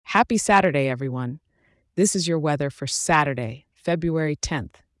Happy Saturday, everyone. This is your weather for Saturday, February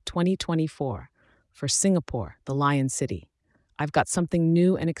 10th, 2024, for Singapore, the Lion City. I've got something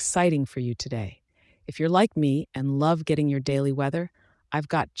new and exciting for you today. If you're like me and love getting your daily weather, I've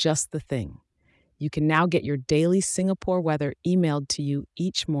got just the thing. You can now get your daily Singapore weather emailed to you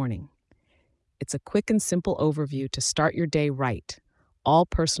each morning. It's a quick and simple overview to start your day right, all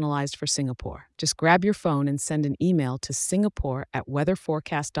personalized for Singapore. Just grab your phone and send an email to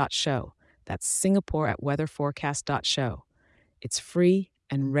singapore@weatherforecast.show. That's singapore@weatherforecast.show. It's free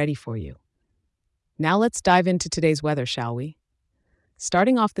and ready for you. Now let's dive into today's weather, shall we?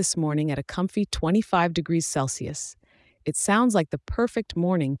 Starting off this morning at a comfy 25 degrees Celsius, it sounds like the perfect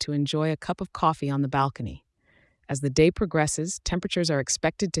morning to enjoy a cup of coffee on the balcony. As the day progresses, temperatures are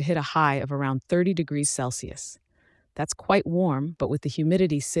expected to hit a high of around 30 degrees Celsius. That's quite warm, but with the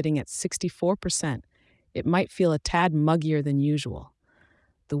humidity sitting at 64%, it might feel a tad muggier than usual.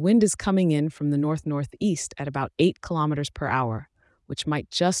 The wind is coming in from the north-northeast at about 8 kilometers per hour, which might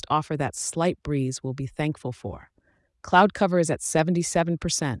just offer that slight breeze we'll be thankful for. Cloud cover is at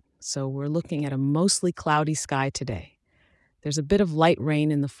 77%, so we're looking at a mostly cloudy sky today. There's a bit of light rain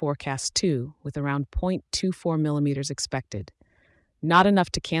in the forecast too, with around 0.24 millimeters expected. Not enough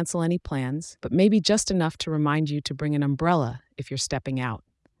to cancel any plans, but maybe just enough to remind you to bring an umbrella if you're stepping out.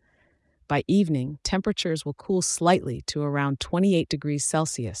 By evening, temperatures will cool slightly to around 28 degrees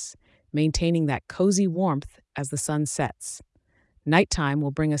Celsius, maintaining that cozy warmth as the sun sets. Nighttime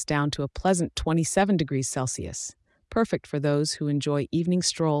will bring us down to a pleasant 27 degrees Celsius, perfect for those who enjoy evening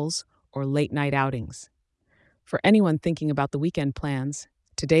strolls or late-night outings. For anyone thinking about the weekend plans,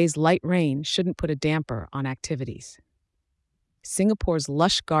 today's light rain shouldn't put a damper on activities. Singapore's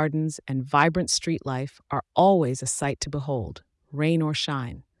lush gardens and vibrant street life are always a sight to behold, rain or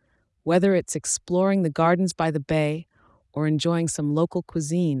shine. Whether it's exploring the gardens by the bay or enjoying some local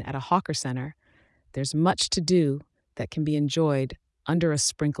cuisine at a hawker center, there's much to do that can be enjoyed under a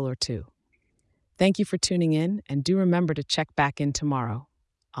sprinkle or two. Thank you for tuning in, and do remember to check back in tomorrow.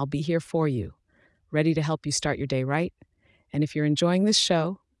 I'll be here for you, ready to help you start your day right. And if you're enjoying this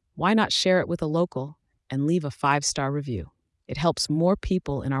show, why not share it with a local and leave a 5-star review? It helps more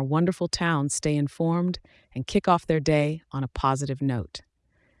people in our wonderful town stay informed and kick off their day on a positive note.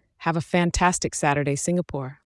 Have a fantastic Saturday, Singapore.